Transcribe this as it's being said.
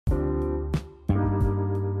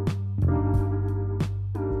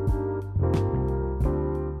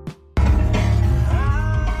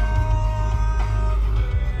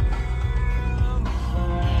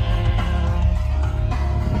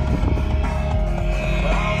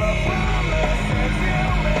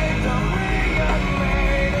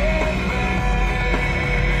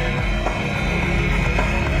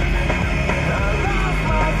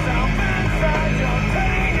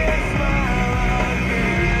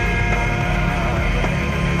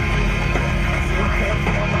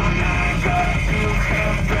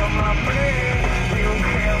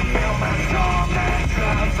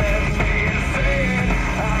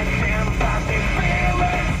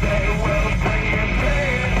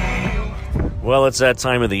Well, it's that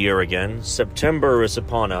time of the year again. September is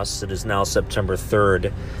upon us. It is now September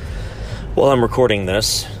 3rd. While I'm recording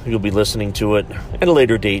this, you'll be listening to it at a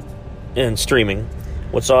later date and streaming.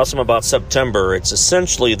 What's awesome about September, it's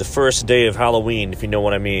essentially the first day of Halloween, if you know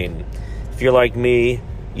what I mean. If you're like me,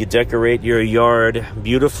 you decorate your yard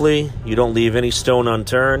beautifully. You don't leave any stone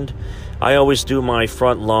unturned. I always do my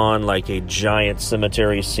front lawn like a giant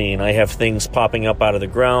cemetery scene. I have things popping up out of the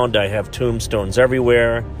ground. I have tombstones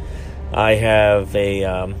everywhere. I have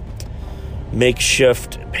a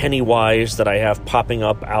makeshift Pennywise that I have popping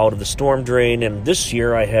up out of the storm drain. And this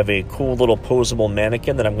year I have a cool little posable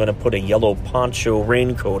mannequin that I'm going to put a yellow poncho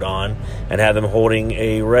raincoat on and have him holding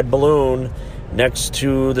a red balloon next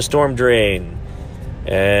to the storm drain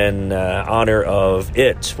in honor of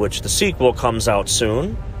It, which the sequel comes out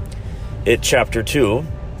soon. It Chapter 2.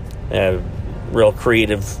 Real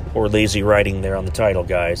creative or lazy writing there on the title,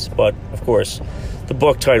 guys. But, of course, the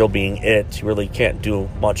book title being It, you really can't do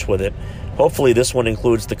much with it. Hopefully this one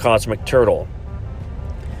includes the Cosmic Turtle.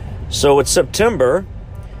 So it's September.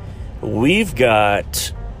 We've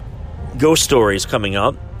got ghost stories coming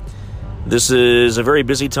up. This is a very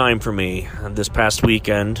busy time for me. This past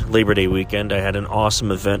weekend, Labor Day weekend, I had an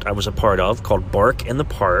awesome event I was a part of called Bark in the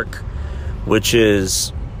Park, which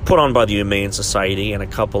is put on by the Humane Society and a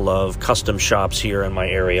couple of custom shops here in my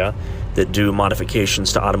area that do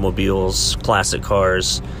modifications to automobiles, classic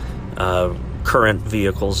cars, current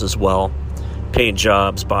vehicles as well, paint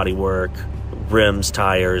jobs, bodywork, rims,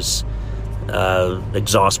 tires,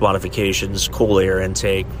 exhaust modifications, cool air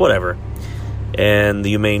intake, whatever. And the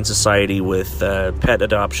Humane Society with pet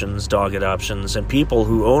adoptions, dog adoptions, and people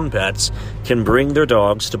who own pets can bring their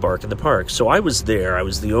dogs to Bark in the Park. So I was there. I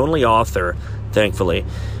was the only author, thankfully,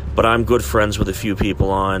 but I'm good friends with a few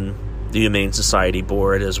people on the Humane Society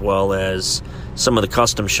board, as well as some of the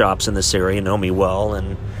custom shops in this area know me well,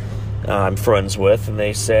 and I'm friends with, and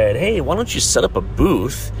they said, hey, why don't you set up a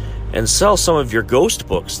booth and sell some of your ghost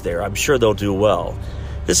books there? I'm sure they'll do well.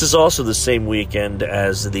 This is also the same weekend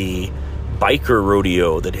as the biker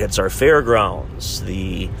rodeo that hits our fairgrounds.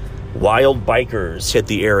 The wild bikers hit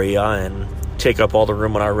the area and take up all the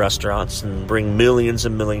room in our restaurants and bring millions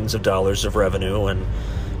and millions of dollars of revenue and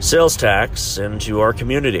sales tax into our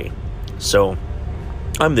community. So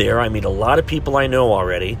I'm there. I meet a lot of people I know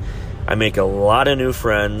already. I make a lot of new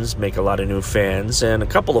friends, make a lot of new fans, and a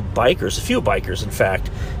few bikers, in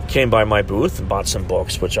fact, came by my booth and bought some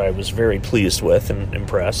books, which I was very pleased with and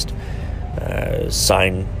impressed.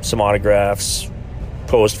 Signed some autographs,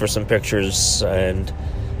 posed for some pictures, and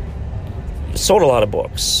sold a lot of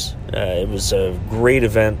books. It was a great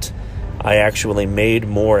event. I actually made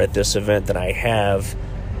more at this event than I have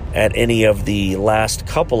at any of the last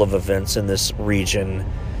couple of events in this region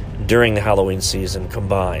during the Halloween season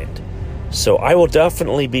combined. So I will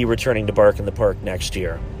definitely be returning to Bark in the Park next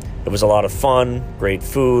year. It was a lot of fun, great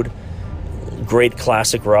food, great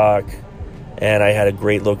classic rock, and I had a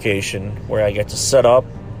great location where I get to set up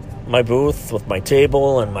my booth with my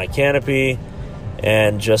table and my canopy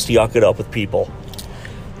and just yuck it up with people.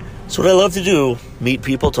 It's what I love to do. Meet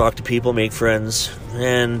people, talk to people, make friends,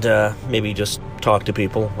 and maybe just talk to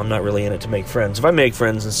people. I'm not really in it to make friends. If I make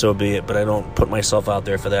friends, then so be it, but I don't put myself out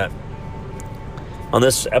there for that. On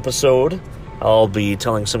this episode, I'll be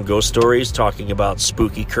telling some ghost stories, talking about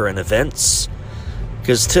spooky current events,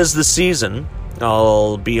 because 'tis the season.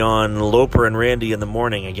 I'll be on Loper and Randy in the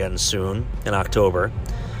Morning again soon, in October.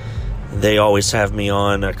 They always have me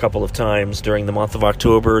on a couple of times during the month of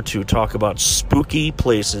October to talk about spooky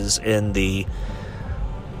places in the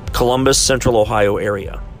Columbus, Central Ohio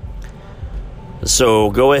area. So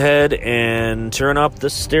go ahead and turn up the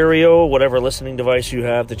stereo, whatever listening device you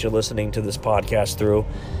have that you're listening to this podcast through,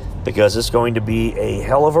 because it's going to be a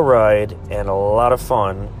hell of a ride and a lot of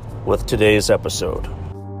fun with today's episode.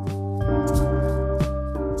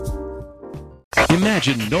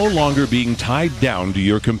 Imagine no longer being tied down to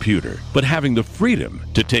your computer, but having the freedom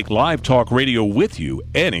to take live talk radio with you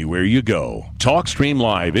anywhere you go. TalkStream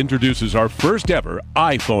Live introduces our first ever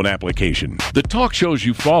iPhone application. The talk shows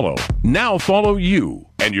you follow now follow you.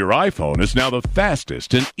 And your iPhone is now the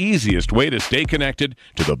fastest and easiest way to stay connected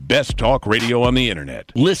to the best talk radio on the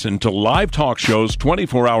internet. Listen to live talk shows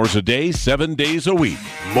 24 hours a day, 7 days a week.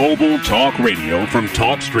 Mobile talk radio from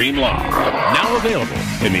TalkStream Live. Now available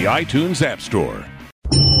in the iTunes App Store.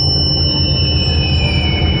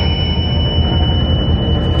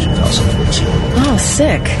 2014. Oh,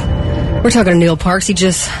 sick. We're talking to Neil Parks. He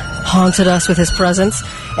just haunted us with his presence.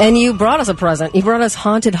 And you brought us a present. You brought us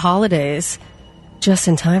Haunted Holidays. Just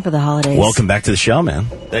in time for the holidays. Welcome back to the show, man.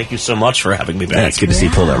 Thank you so much for having me back. Yeah, it's good to see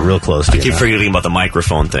you pull that real close to I you. keep forgetting about the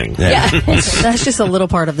microphone thing. Yeah, that's just a little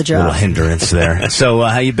part of the job. Little hindrance there. So,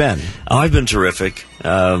 how you been? Oh, I've been terrific.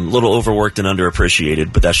 A little overworked and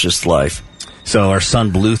underappreciated, but that's just life. So our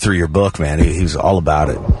son blew through your book, man. He was all about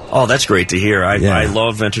it. Oh, that's great to hear. I Yeah.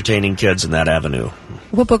 love entertaining kids in that avenue.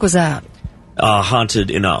 What book was that?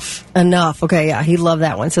 Haunted Enough. Enough. Okay, yeah, he loved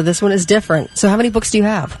that one. So this one is different. So how many books do you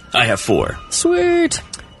have? I have 4. Sweet.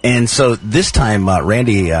 And so this time,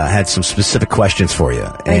 Randy had some specific questions for you.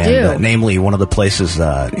 And, do. Namely, one of the places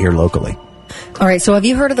here locally. All right, so have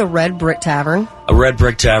you heard of the Red Brick Tavern? A Red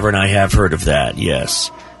Brick Tavern, I have heard of that,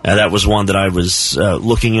 yes. That was one that I was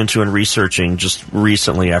looking into and researching just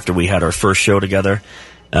recently after we had our first show together.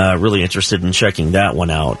 Really interested in checking that one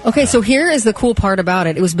out. Okay, so here is the cool part about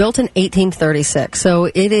it. It was built in 1836, so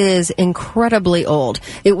it is incredibly old.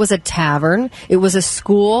 It was a tavern, it was a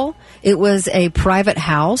school, it was a private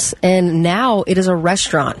house, and now it is a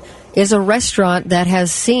restaurant. It is a restaurant that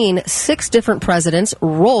has seen 6 different presidents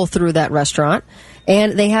roll through that restaurant,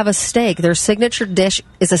 and they have a steak. Their signature dish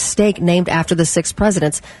is a steak named after the 6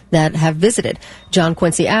 presidents that have visited. John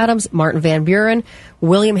Quincy Adams, Martin Van Buren,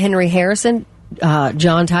 William Henry Harrison,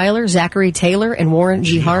 John Tyler, Zachary Taylor, and Warren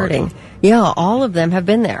G. Harding. Yeah, all of them have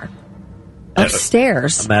been there.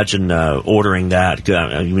 Upstairs. Imagine ordering that.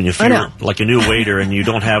 I mean, if you're like a new waiter and you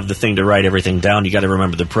don't have the thing to write everything down, you got to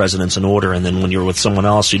remember the presidents in order. And then when you're with someone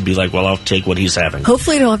else, you'd be like, well, I'll take what he's having.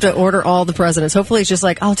 Hopefully you don't have to order all the presidents. Hopefully it's just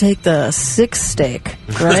like, I'll take the 6th steak,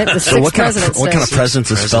 right? The 6th So what kind of steak.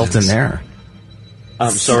 presence is felt in there?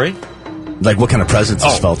 Sorry? Like, what kind of presence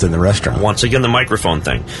is felt in the restaurant? Once again, the microphone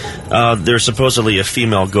thing. There's supposedly a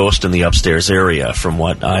female ghost in the upstairs area, from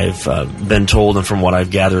what I've been told and from what I've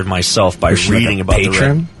gathered myself by reading about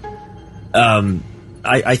patron?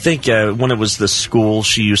 I think when it was the school,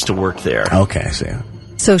 she used to work there. Okay, I see.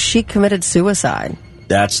 So she committed suicide.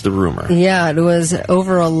 That's the rumor. Yeah, it was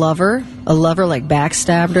over a lover like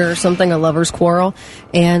backstabbed her or something, a lover's quarrel.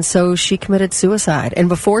 And so she committed suicide. And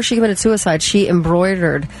before she committed suicide, she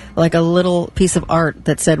embroidered like a little piece of art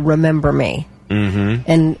that said, "Remember me." Mm-hmm.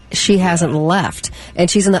 And she hasn't left.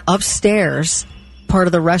 And she's in the upstairs part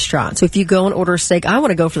of the restaurant. So if you go and order a steak, I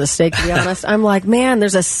want to go for the steak, to be honest. I'm like, man,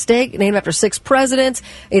 there's a steak named after 6 presidents.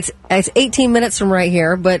 It's 18 minutes from right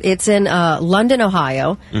here, but it's in London,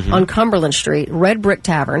 Ohio, on Cumberland Street, Red Brick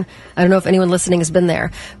Tavern. I don't know if anyone listening has been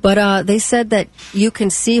there, but they said that you can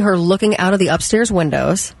see her looking out of the upstairs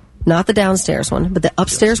windows, not the downstairs one, but the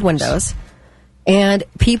upstairs windows. And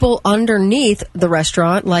people underneath the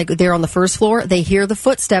restaurant, like they're on the first floor, they hear the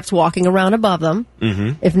footsteps walking around above them.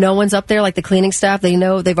 Mm-hmm. If no one's up there, like the cleaning staff, they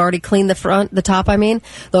know they've already cleaned the top,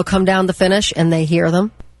 they'll come down to finish and they hear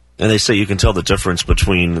them. And they say you can tell the difference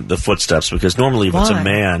between the footsteps because normally if it's a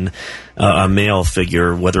man, a male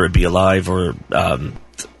figure, whether it be alive or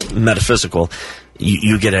metaphysical,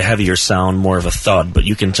 you get a heavier sound, more of a thud, but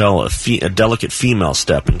you can tell a delicate female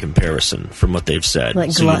step in comparison from what they've said.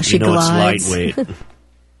 Like she glides. It's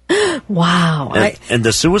lightweight. Wow. And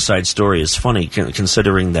the suicide story is funny,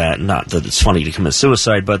 considering that, not that it's funny to commit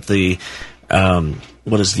suicide, but the,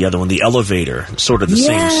 what is the other one? The elevator, sort of the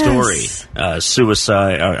same story.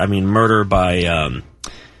 Suicide, murder by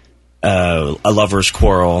a lover's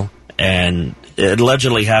quarrel, and it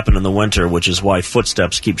allegedly happened in the winter, which is why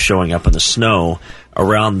footsteps keep showing up in the snow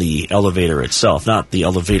around the elevator itself. Not the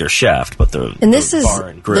elevator shaft, but the And this is bar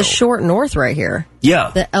and grill. the Short North right here. Yeah.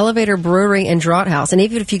 The Elevator Brewery and Draught House. And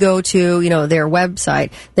even if you go to, their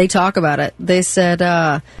website, they talk about it. They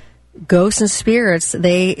said ghosts and spirits,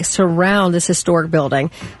 they surround this historic building.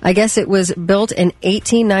 I guess it was built in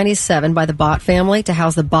 1897 by the Bott family to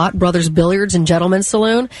house the Bott Brothers Billiards and Gentlemen's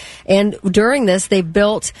Saloon. And during this, they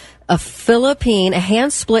built a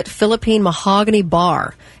hand-split Philippine mahogany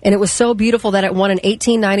bar. And it was so beautiful that it won an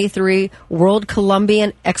 1893 World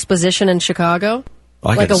Columbian Exposition in Chicago.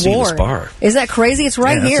 I like got a to see award. this bar. Isn't that crazy? It's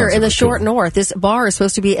right Yeah, that here sounds in the really Short cool. North. This bar is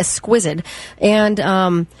supposed to be exquisite.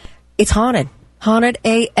 And it's haunted. Haunted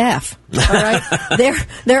AF. All right?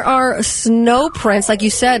 There are snow prints, like you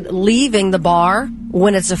said, leaving the bar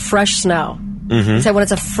when it's a fresh snow. Mm-hmm. You said when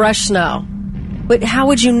it's a fresh snow. But how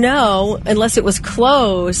would you know unless it was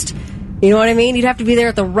closed? You know what I mean? You'd have to be there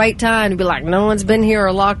at the right time to be like, no one's been here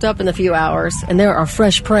or locked up in a few hours. And there are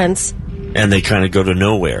fresh prints. And they kind of go to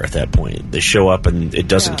nowhere at that point. They show up and it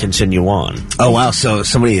doesn't continue on. Oh, wow. So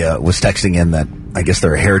somebody was texting in that I guess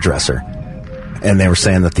they're a hairdresser. And they were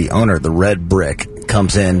saying that the owner, the Red Brick,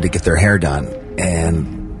 comes in to get their hair done.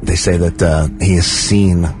 And they say that he has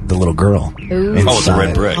seen the little girl. Ooh. Oh, the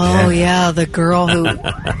Red Brick. Oh, yeah, the girl who...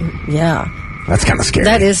 yeah. That's kind of scary.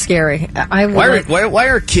 That is scary. I would Why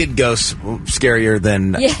are kid ghosts scarier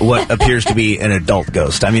than what appears to be an adult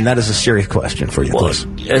ghost? I mean, that is a serious question for you. Well,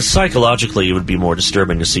 psychologically, it would be more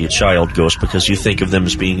disturbing to see a child ghost because you think of them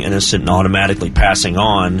as being innocent and automatically passing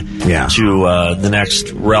on to the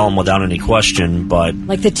next realm without any question. But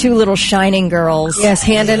like the two little shining girls. Yes,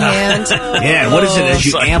 hand in hand. Yeah, what is it as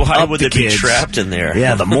you amp why up would the they kids? be trapped in there?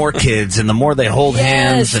 Yeah, the more kids and the more they hold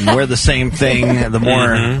hands and wear the same thing, the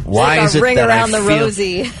more why like is a it ring that around I the feel,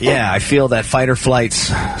 rosy. Yeah, I feel that fight or flight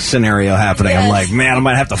scenario happening. I'm like, man, I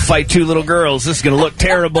might have to fight two little girls. This is going to look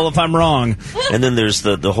terrible if I'm wrong. And then there's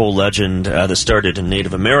the whole legend that started in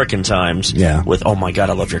Native American times. Yeah. With oh my god,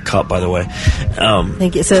 I love your cup, by the way. I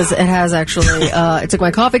think it says it has actually. It took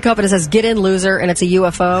my coffee cup and it says "Get in, loser," and it's a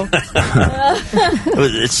UFO.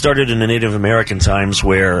 It started in the Native American times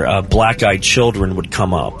where black-eyed children would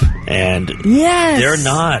come up, and they're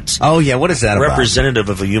not. Oh yeah, what is that about? Representative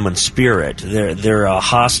of a human spirit. They're a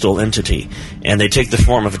hostile entity, and they take the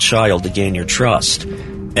form of a child to gain your trust.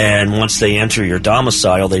 And once they enter your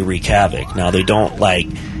domicile, they wreak havoc. Now they don't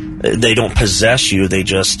possess you. They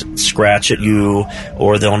just scratch at you,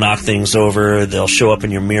 or they'll knock things over. They'll show up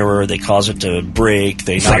in your mirror. They cause it to break.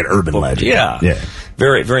 It's like an urban legend. Yeah.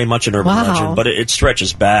 Very, very much an urban Wow. legend, but it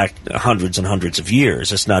stretches back hundreds and hundreds of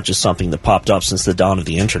years. It's not just something that popped up since the dawn of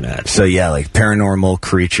the internet. So yeah, like paranormal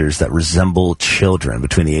creatures that resemble children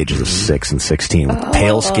between the ages of 6 and 16 with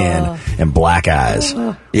pale skin and black eyes.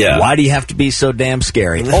 Yeah. Why do you have to be so damn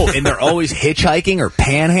scary? Oh, and they're always hitchhiking or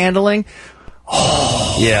panhandling?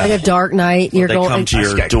 Yeah. Like a dark night, you're They going. come to I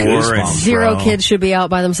just your got door goosebumps, and Zero bro. kids should be out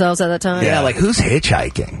by themselves at that time. Yeah, like who's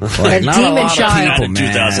hitchhiking? A Like, not demon a lot child. of people, Not in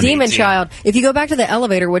man. 2000. Demon 18. child. If you go back to the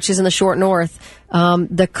elevator, which is in the short north,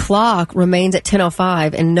 the clock remains at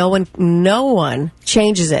 10:05, and no one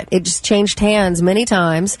changes it. It just changed hands many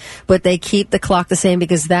times, but they keep the clock the same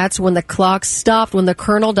because that's when the clock stopped when the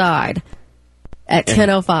colonel died at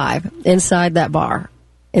 10:05 inside that bar,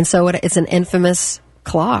 and so it's an infamous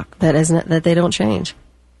clock that they don't change.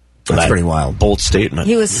 That's pretty wild. Bold statement.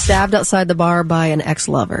 He was stabbed outside the bar by an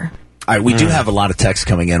ex-lover. All right, we do have a lot of texts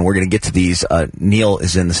coming in. We're going to get to these. Neil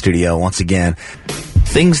is in the studio once again.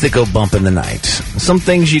 Things that go bump in the night. Some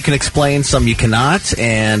things you can explain, some you cannot.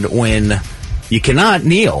 And when you cannot,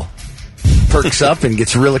 Neil perks up and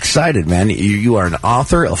gets real excited, man. You are an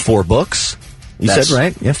author of 4 books. You said,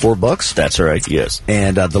 right? Yeah, 4 books. That's right, yes.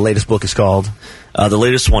 And the latest book is called? The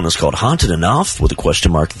latest one is called Haunted Enough, with a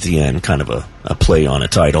question mark at the end, kind of a play on a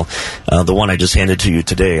title. The one I just handed to you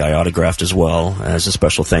today, I autographed as well, as a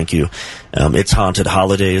special thank you. It's Haunted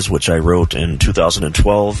Holidays, which I wrote in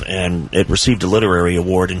 2012, and it received a literary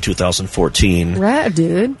award in 2014. Rad,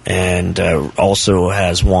 dude. And also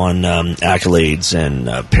has won accolades and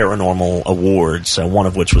paranormal awards, one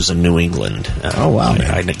of which was in New England. Oh, wow,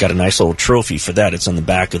 man. I got a nice little trophy for that. It's on the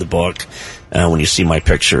back of the book. When you see my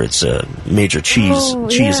picture, it's a major cheese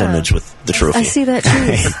image with the trophy. I see that too.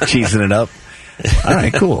 Cheesing it up. All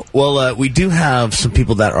right, cool. Well, we do have some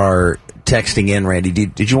people that are texting in, Randy.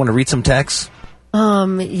 Did you want to read some texts?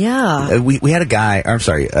 Yeah. We had a guy, I'm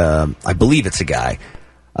sorry, I believe it's a guy,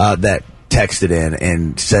 that texted in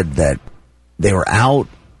and said that they were out,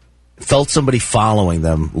 felt somebody following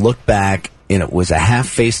them, looked back, and it was a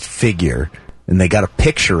half-faced figure, and they got a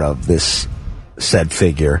picture of this said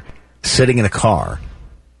figure sitting in a car.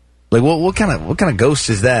 Like, what kind of ghost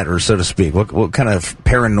is that, or so to speak? What kind of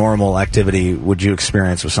paranormal activity would you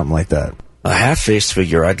experience with something like that? A half-faced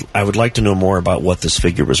figure. I would like to know more about what this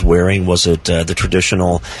figure was wearing. Was it the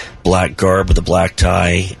traditional black garb with a black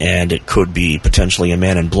tie, and it could be potentially a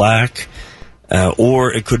man in black,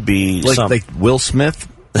 or it could be like Will Smith,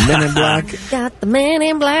 Men in Black? Got the man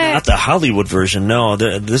in black. Not the Hollywood version, no.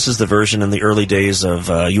 This is the version in the early days of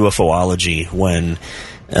UFOlogy, when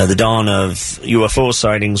the dawn of UFO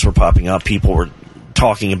sightings were popping up. People were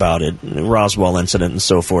talking about it, Roswell incident and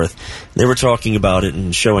so forth. They were talking about it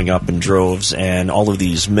and showing up in droves, and all of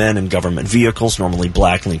these men in government vehicles, normally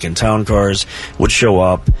black Lincoln Town cars, would show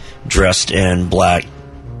up dressed in black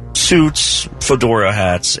suits, fedora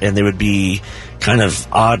hats, and they would be kind of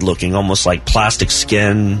odd looking, almost like plastic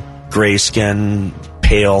skin, gray skin,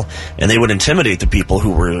 pale, and they would intimidate the people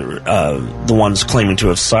who were the ones claiming to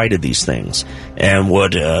have sighted these things, and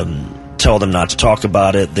would tell them not to talk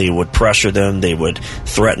about it. They would pressure them, they would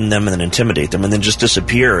threaten them, and then intimidate them, and then just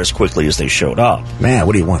disappear as quickly as they showed up. Man,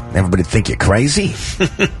 what do you want? Everybody to think you're crazy?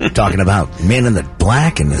 Talking about men in the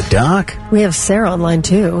black and the dark? We have Sarah online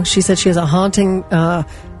too. She said she has a haunting.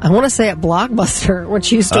 I want to say at Blockbuster when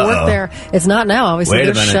she used to work there. It's not now. Obviously, Wait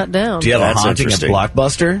a they're minute. shut down. Do you have That's a haunting at interesting.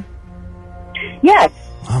 Blockbuster? Yes.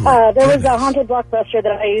 Oh my there was goodness. a haunted Blockbuster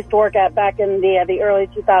that I used to work at back in the early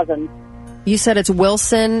 2000s. You said it's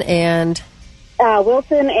Wilson and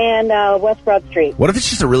West Broad Street. What if it's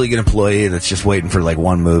just a really good employee that's just waiting for like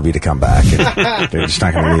one movie to come back? And they're just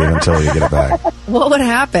not going to leave until you get it back. what would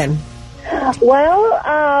happen? Well,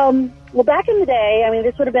 back in the day, I mean,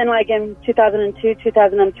 this would have been like in 2002,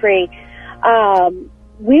 2003.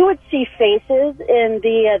 We would see faces in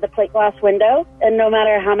the plate glass window, and no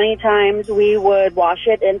matter how many times we would wash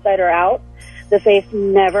it inside or out, the face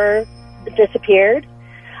never disappeared.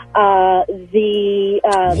 The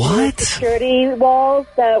security walls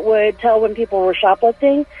that would tell when people were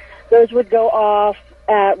shoplifting, those would go off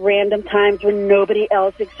at random times when nobody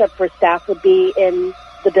else except for staff would be in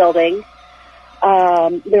the building.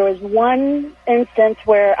 There was one instance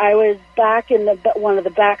where I was back in one of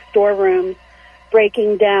the back storerooms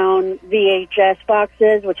breaking down VHS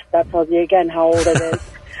boxes, which that tells you again how old it is.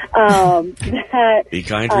 Be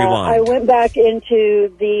kind, rewind. I went back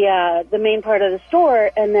into the main part of the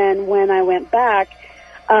store, and then when I went back,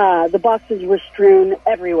 the boxes were strewn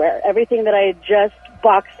everywhere. Everything that I had just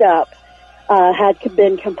boxed up had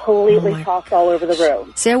been completely tossed all over the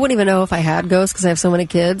room. See, I wouldn't even know if I had ghosts because I have so many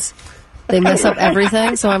kids. They mess up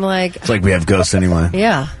everything, so I'm like... It's like we have ghosts anyway.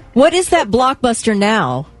 Yeah. What is that Blockbuster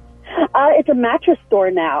now? It's a mattress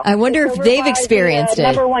store now. I wonder if they've experienced it.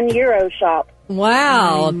 Number one Euro shop.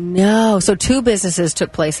 Wow. No. So 2 businesses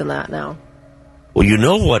took place in that now. Well, you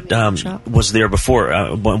know what was there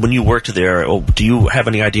before? When you worked there, do you have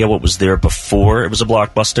any idea what was there before it was a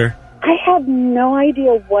Blockbuster? I have no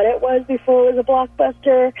idea what it was before it was a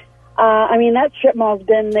Blockbuster. I mean, that strip mall's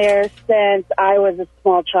been there since I was a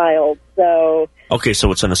small child. So Okay,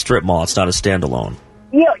 so it's in a strip mall. It's not a standalone.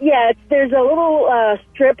 Yeah. There's a little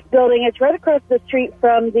strip building. It's right across the street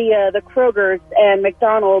from the Kroger's and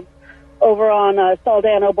McDonald's over on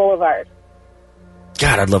Saldana Boulevard.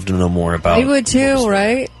 God, I'd love to know more about it. You would too,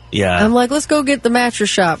 right? Yeah. I'm like, let's go get the mattress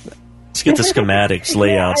shop. Let's get the schematics,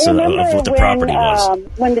 layouts I of remember what the property was.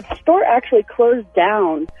 When the store actually closed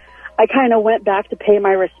down, I kind of went back to pay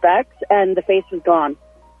my respects, and the face was gone.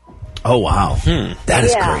 Oh, wow. That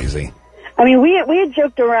is crazy. I mean, we had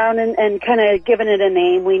joked around and kind of given it a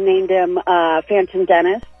name. We named him Phantom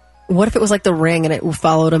Dennis. What if it was like The Ring and it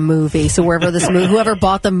followed a movie? So whoever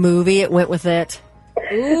bought the movie, it went with it.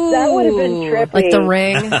 Ooh. That would have been trippy. Like The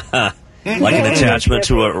Ring. Like an attachment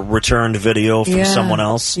to a returned video from someone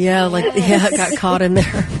else? Yeah, it got caught in there.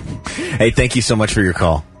 Hey, thank you so much for your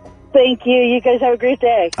call. Thank you. You guys have a great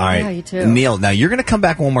day. All right. Yeah, you too. Neil, now you're going to come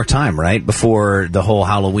back one more time, right? Before the whole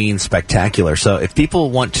Halloween spectacular. So if people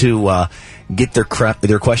want to get their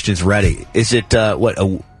questions ready, is it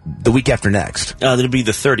the week after next? It'll be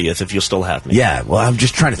the 30th if you'll still have me. Yeah, well, I'm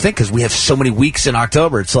just trying to think because we have so many weeks in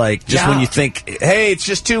October. It's like when you think, hey, it's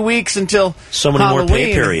just 2 weeks until so many Halloween. more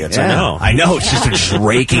pay periods. Yeah. I know. It's just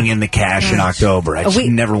raking in the cash in October. I just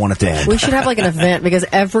never want it to end. We should have like an event because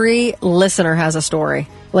every listener has a story.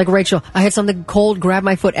 Like Rachel, I had something cold grab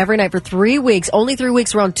my foot every night for 3 weeks, only 3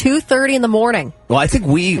 weeks, around 2:30 in the morning. Well, I think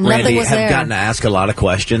Randy, have there. gotten to ask a lot of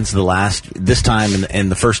questions this time and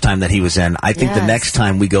the first time that he was in. I think the next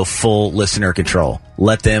time we go full listener control.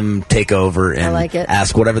 Let them take over and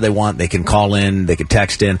ask whatever they want. They can call in, they can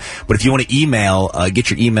text in. But if you want to email, get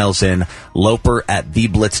your emails in,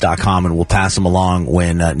 loper@theblitz.com, and we'll pass them along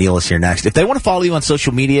when Neil is here next. If they want to follow you on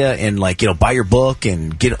social media and buy your book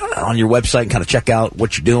and get on your website and kind of check out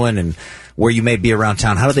what you're doing and where you may be around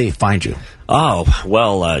town, how do they find you? Oh,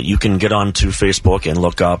 well, you can get onto Facebook and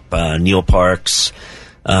look up Neil Parks,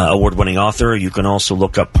 award-winning author. You can also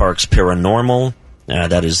look up Parks Paranormal.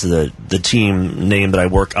 That is the team name that I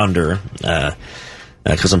work under,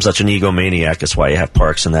 because I'm such an egomaniac. That's why I have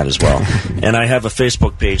Parks in that as well. And I have a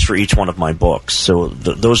Facebook page for each one of my books. So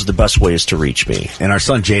those are the best ways to reach me. And our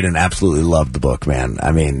son Jaden absolutely loved the book, man.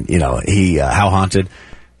 I mean, he How Haunted.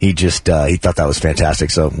 He just he thought that was fantastic.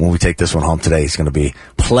 So when we take this one home today, he's going to be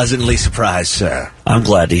pleasantly surprised, sir. I'm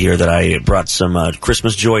glad to hear that I brought some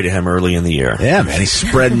Christmas joy to him early in the year. Yeah, man. He's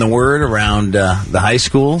spreading the word around the high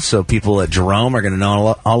school, so people at Jerome are going to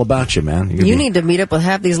know all about you, man. You need to meet up with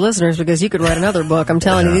half these listeners because you could write another book. I'm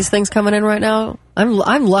telling you, these things coming in right now,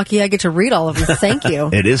 I'm lucky I get to read all of them. Thank you.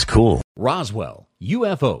 It is cool. Roswell,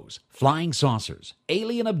 UFOs, flying saucers,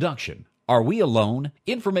 alien abduction. Are we alone?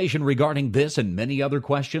 Information regarding this and many other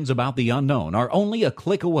questions about the unknown are only a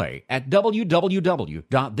click away at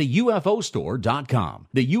www.theufostore.com.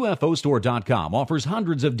 The UFOstore.com offers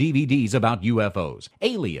hundreds of DVDs about UFOs,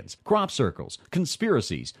 aliens, crop circles,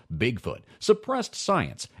 conspiracies, Bigfoot, suppressed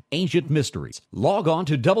science, ancient mysteries. Log on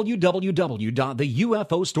to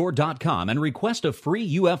www.theufostore.com and request a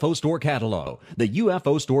free UFO Store catalog. The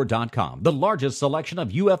UFOstore.com, the largest selection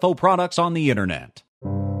of UFO products on the internet.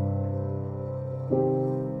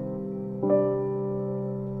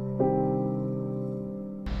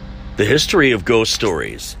 The history of ghost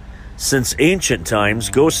stories. Since ancient times,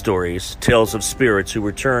 ghost stories, tales of spirits who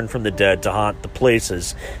return from the dead to haunt the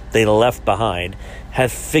places they left behind,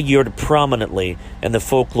 have figured prominently in the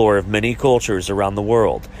folklore of many cultures around the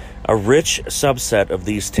world. A rich subset of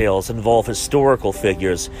these tales involve historical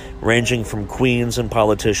figures ranging from queens and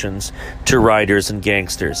politicians to riders and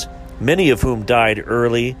gangsters, many of whom died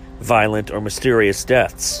early, violent, or mysterious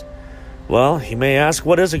deaths. Well, you may ask,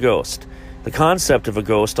 what is a ghost? The concept of a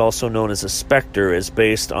ghost, also known as a specter, is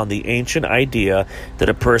based on the ancient idea that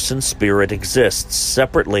a person's spirit exists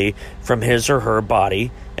separately from his or her body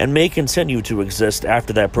and may continue to exist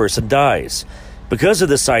after that person dies. Because of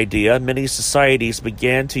this idea, many societies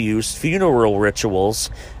began to use funeral rituals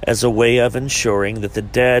as a way of ensuring that the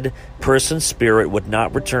dead person's spirit would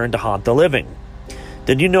not return to haunt the living.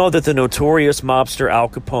 Did you know that the notorious mobster Al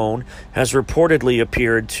Capone has reportedly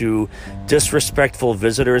appeared to disrespectful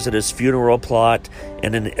visitors at his funeral plot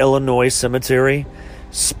in an Illinois cemetery?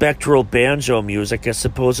 Spectral banjo music has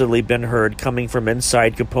supposedly been heard coming from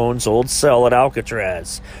inside Capone's old cell at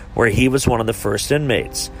Alcatraz, where he was one of the first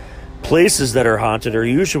inmates. Places that are haunted are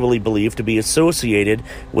usually believed to be associated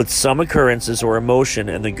with some occurrences or emotion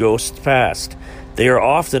in the ghost's past. They are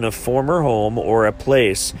often a former home or a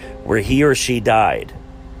place where he or she died.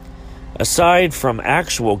 Aside from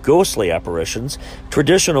actual ghostly apparitions,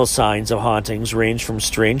 traditional signs of hauntings range from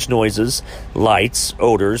strange noises, lights,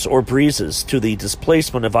 odors, or breezes to the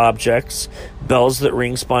displacement of objects, bells that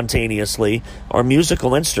ring spontaneously, or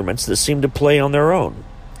musical instruments that seem to play on their own.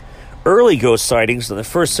 Early ghost sightings in the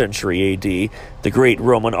 1st century AD, the great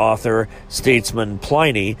Roman author, statesman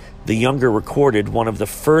Pliny the Younger recorded one of the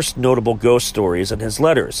first notable ghost stories in his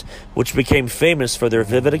letters, which became famous for their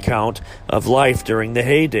vivid account of life during the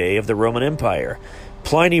heyday of the Roman Empire.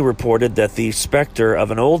 Pliny reported that the specter of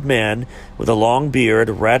an old man with a long beard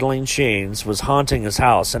rattling chains was haunting his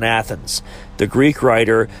house in Athens. The Greek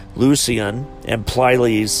writer Lucian and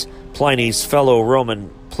Pliny's fellow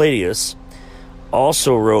Roman Plinius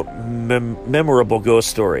also wrote memorable ghost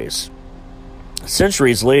stories.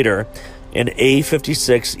 Centuries later, in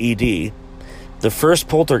A56 ED, the first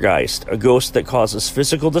poltergeist, a ghost that causes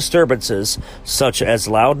physical disturbances such as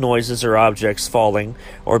loud noises or objects falling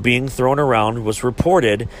or being thrown around, was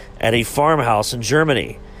reported at a farmhouse in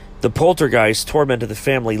Germany. The poltergeist tormented the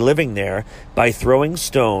family living there by throwing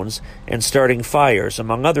stones and starting fires,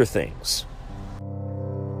 among other things.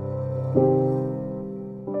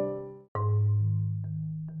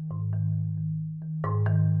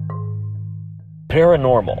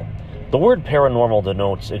 Paranormal. The word paranormal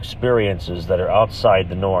denotes experiences that are outside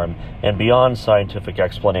the norm and beyond scientific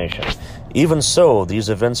explanation. Even so, these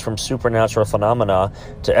events, from supernatural phenomena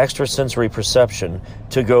to extrasensory perception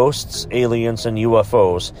to ghosts, aliens, and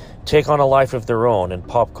UFOs, take on a life of their own in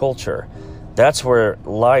pop culture. That's where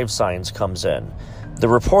Live Science comes in. The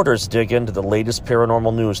reporters dig into the latest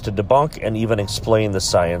paranormal news to debunk and even explain the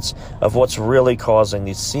science of what's really causing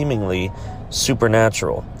these seemingly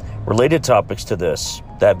supernatural. Related topics to this,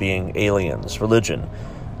 that being aliens, religion,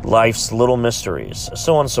 life's little mysteries,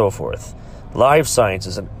 so on and so forth. Live Science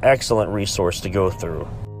is an excellent resource to go through.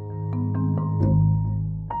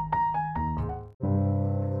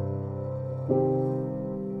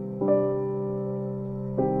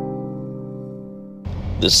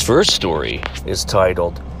 This first story is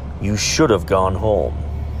titled, You Should Have Gone Home.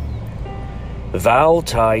 Val,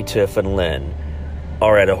 Ty, Tiff, and Lynn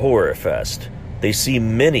are at a horror fest. They see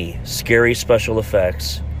many scary special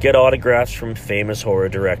effects, get autographs from famous horror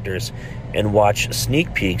directors, and watch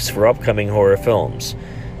sneak peeks for upcoming horror films.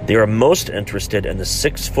 They are most interested in the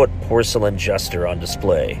 6-foot porcelain jester on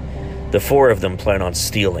display. The 4 of them plan on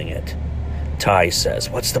stealing it. Ty says,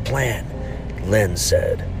 "What's the plan?" Lynn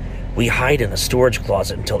said, "We hide in a storage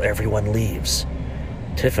closet until everyone leaves."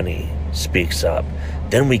 Tiffany speaks up,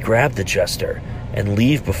 "Then we grab the jester and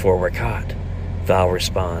leave before we're caught." Val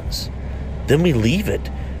responds, "Then we leave it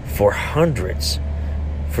for hundreds.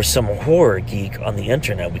 For some horror geek on the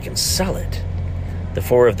internet, we can sell it." The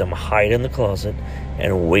 4 of them hide in the closet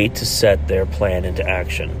and wait to set their plan into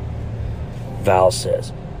action. Val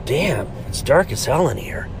says, "Damn, it's dark as hell in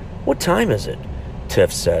here. What time is it?"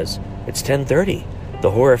 Tiff says, "It's 10:30.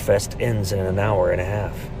 The horror fest ends in an hour and a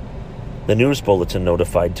half." The news bulletin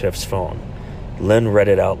notified Tiff's phone. Lynn read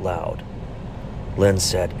it out loud. Lynn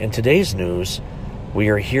said, "In today's news, we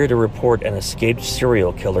are here to report an escaped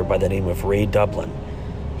serial killer by the name of Ray Dublin.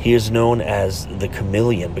 He is known as the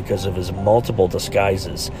Chameleon because of his multiple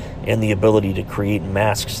disguises and the ability to create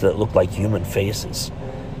masks that look like human faces.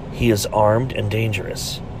 He is armed and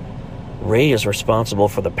dangerous. Ray is responsible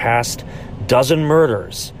for the past dozen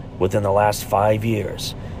murders within the last 5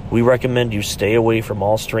 years. We recommend you stay away from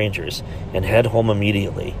all strangers and head home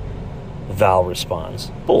immediately. Val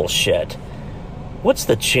responds, Bullshit. What's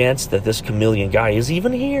the chance that this chameleon guy is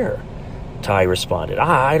even here? Ty responded,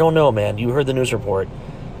 I don't know, man. You heard the news report.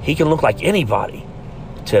 He can look like anybody.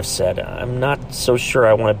 Tiff said, I'm not so sure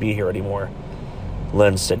I want to be here anymore.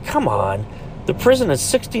 Len said, come on. The prison is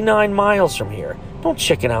 69 miles from here. Don't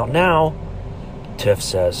chicken out now. Tiff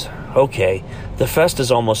says, okay, the fest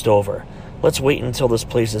is almost over. Let's wait until this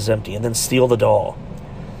place is empty and then steal the doll.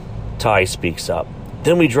 Ty speaks up.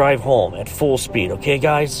 Then we drive home at full speed, okay,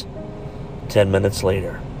 guys? 10 minutes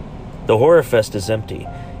later. The Horror Fest is empty,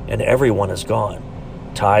 and everyone is gone.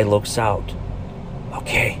 Ty looks out.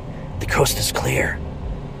 Okay, the coast is clear.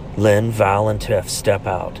 Len, Val, and Tiff step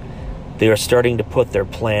out. They are starting to put their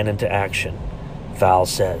plan into action. Val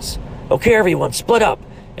says, okay, everyone, split up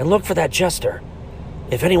and look for that jester.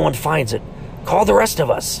 If anyone finds it, call the rest of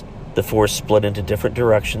us. The four split into different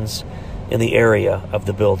directions in the area of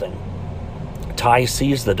the building. Ty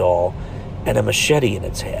sees the doll and a machete in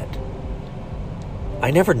its head.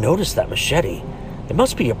 I never noticed that machete. It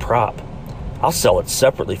must be a prop. I'll sell it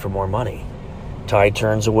separately for more money. Ty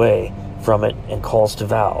turns away from it and calls to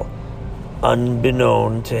Val.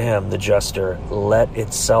 Unbeknown to him, the jester let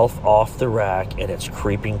itself off the rack and it's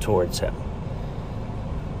creeping towards him.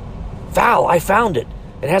 Val, I found it.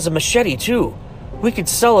 It has a machete too. We could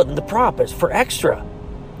sell it in the prop for extra.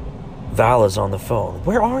 Val is on the phone.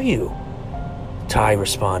 Where are you? Ty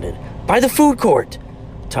responded, by the food court.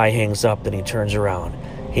 Ty hangs up, then he turns around.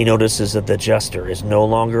 He notices that the jester is no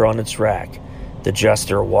longer on its rack. The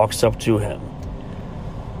jester walks up to him.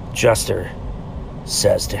 Jester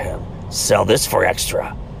says to him, sell this for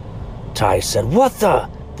extra. Ty said, what the?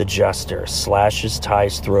 The jester slashes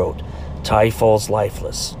Ty's throat. Ty falls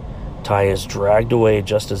lifeless. Ty is dragged away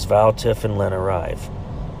just as Val, Tiff, and Len arrive.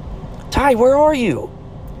 Ty, where are you?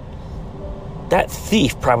 That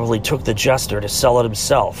thief probably took the jester to sell it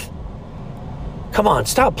himself. Come on,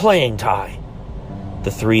 stop playing, Ty.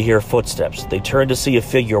 The three hear footsteps. They turn to see a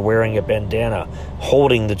figure wearing a bandana,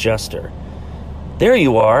 holding the jester. There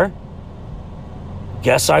you are.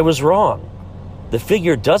 Guess I was wrong. The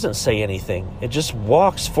figure doesn't say anything. It just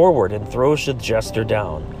walks forward and throws the jester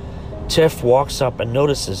down. Tiff walks up and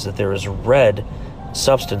notices that there is red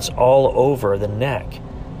substance all over the neck.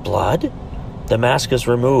 Blood? The mask is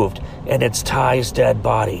removed, and it's Ty's dead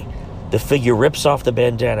body. The figure rips off the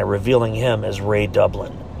bandana, revealing him as Ray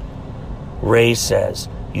Dublin. Ray says,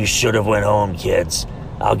 you should have went home, kids.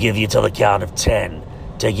 I'll give you till the count of 10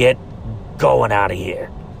 to get going out of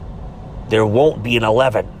here. There won't be an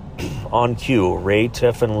 11. On cue, Ray,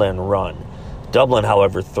 Tiff, and Len run. Dublin,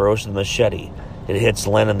 however, throws the machete. It hits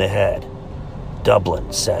Len in the head.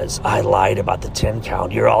 Dublin says, I lied about the 10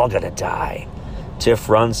 count. You're all gonna die. Tiff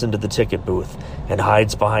runs into the ticket booth and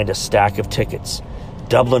hides behind a stack of tickets.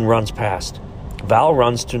 Dublin runs past. Val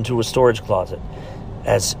runs into a storage closet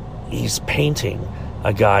as he's painting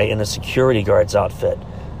a guy in a security guard's outfit.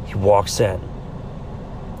 He walks in.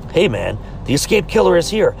 Hey man, the escaped killer is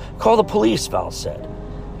here. Call the police, Val said.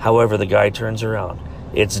 However, the guy turns around.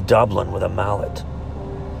 It's Dublin with a mallet.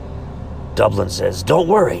 Dublin says, don't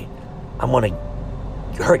worry. I'm gonna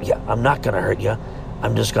hurt you. I'm not gonna hurt you.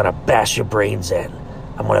 I'm just gonna bash your brains in.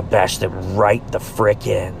 I'm gonna bash them right the frick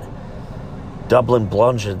in. Dublin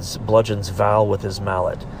bludgeons Val with his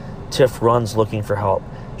mallet. Tiff runs looking for help.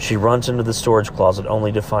 She runs into the storage closet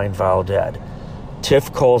only to find Val dead.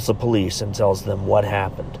 Tiff calls the police and tells them what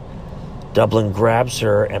happened. Dublin grabs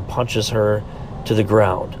her and punches her to the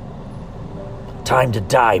ground. Time to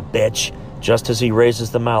die, bitch. Just as he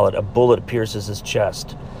raises the mallet, a bullet pierces his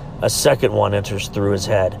chest. A second one enters through his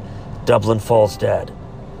head. Dublin falls dead.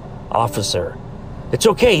 Officer, it's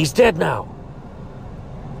okay, he's dead now.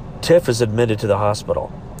 Tiff is admitted to the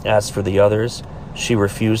hospital. As for the others, she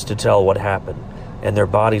refused to tell what happened, and their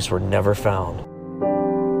bodies were never found.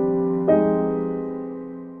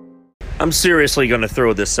 I'm seriously going to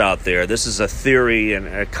throw this out there. This is a theory and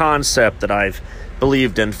a concept that I've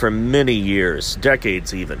believed in for many years,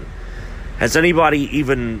 decades even. Has anybody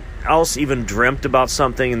even dreamt about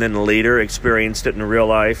something and then later experienced it in real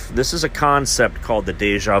life? This is a concept called the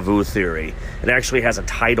deja vu theory. It actually has a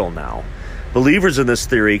title now. Believers in this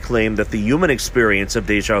theory claim that the human experience of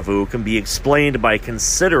deja vu can be explained by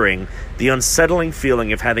considering the unsettling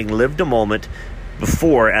feeling of having lived a moment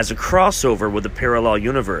before as a crossover with a parallel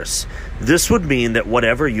universe. This would mean that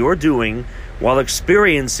whatever you're doing while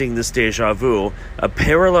experiencing this deja vu, a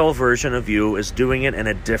parallel version of you is doing it in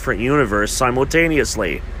a different universe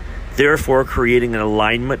simultaneously, therefore creating an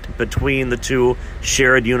alignment between the two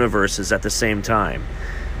shared universes at the same time.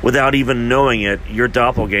 without even knowing it, your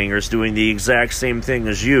doppelganger is doing the exact same thing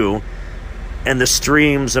as you, and the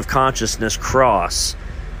streams of consciousness cross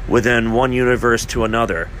within one universe to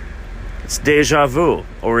another. It's deja vu.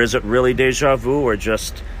 Or is it really deja vu, or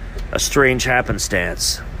just a strange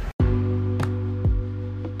happenstance?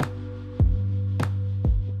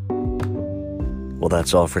 Well,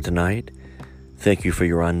 that's all for tonight. Thank you for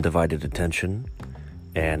your undivided attention,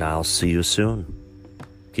 and I'll see you soon.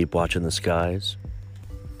 Keep watching the skies,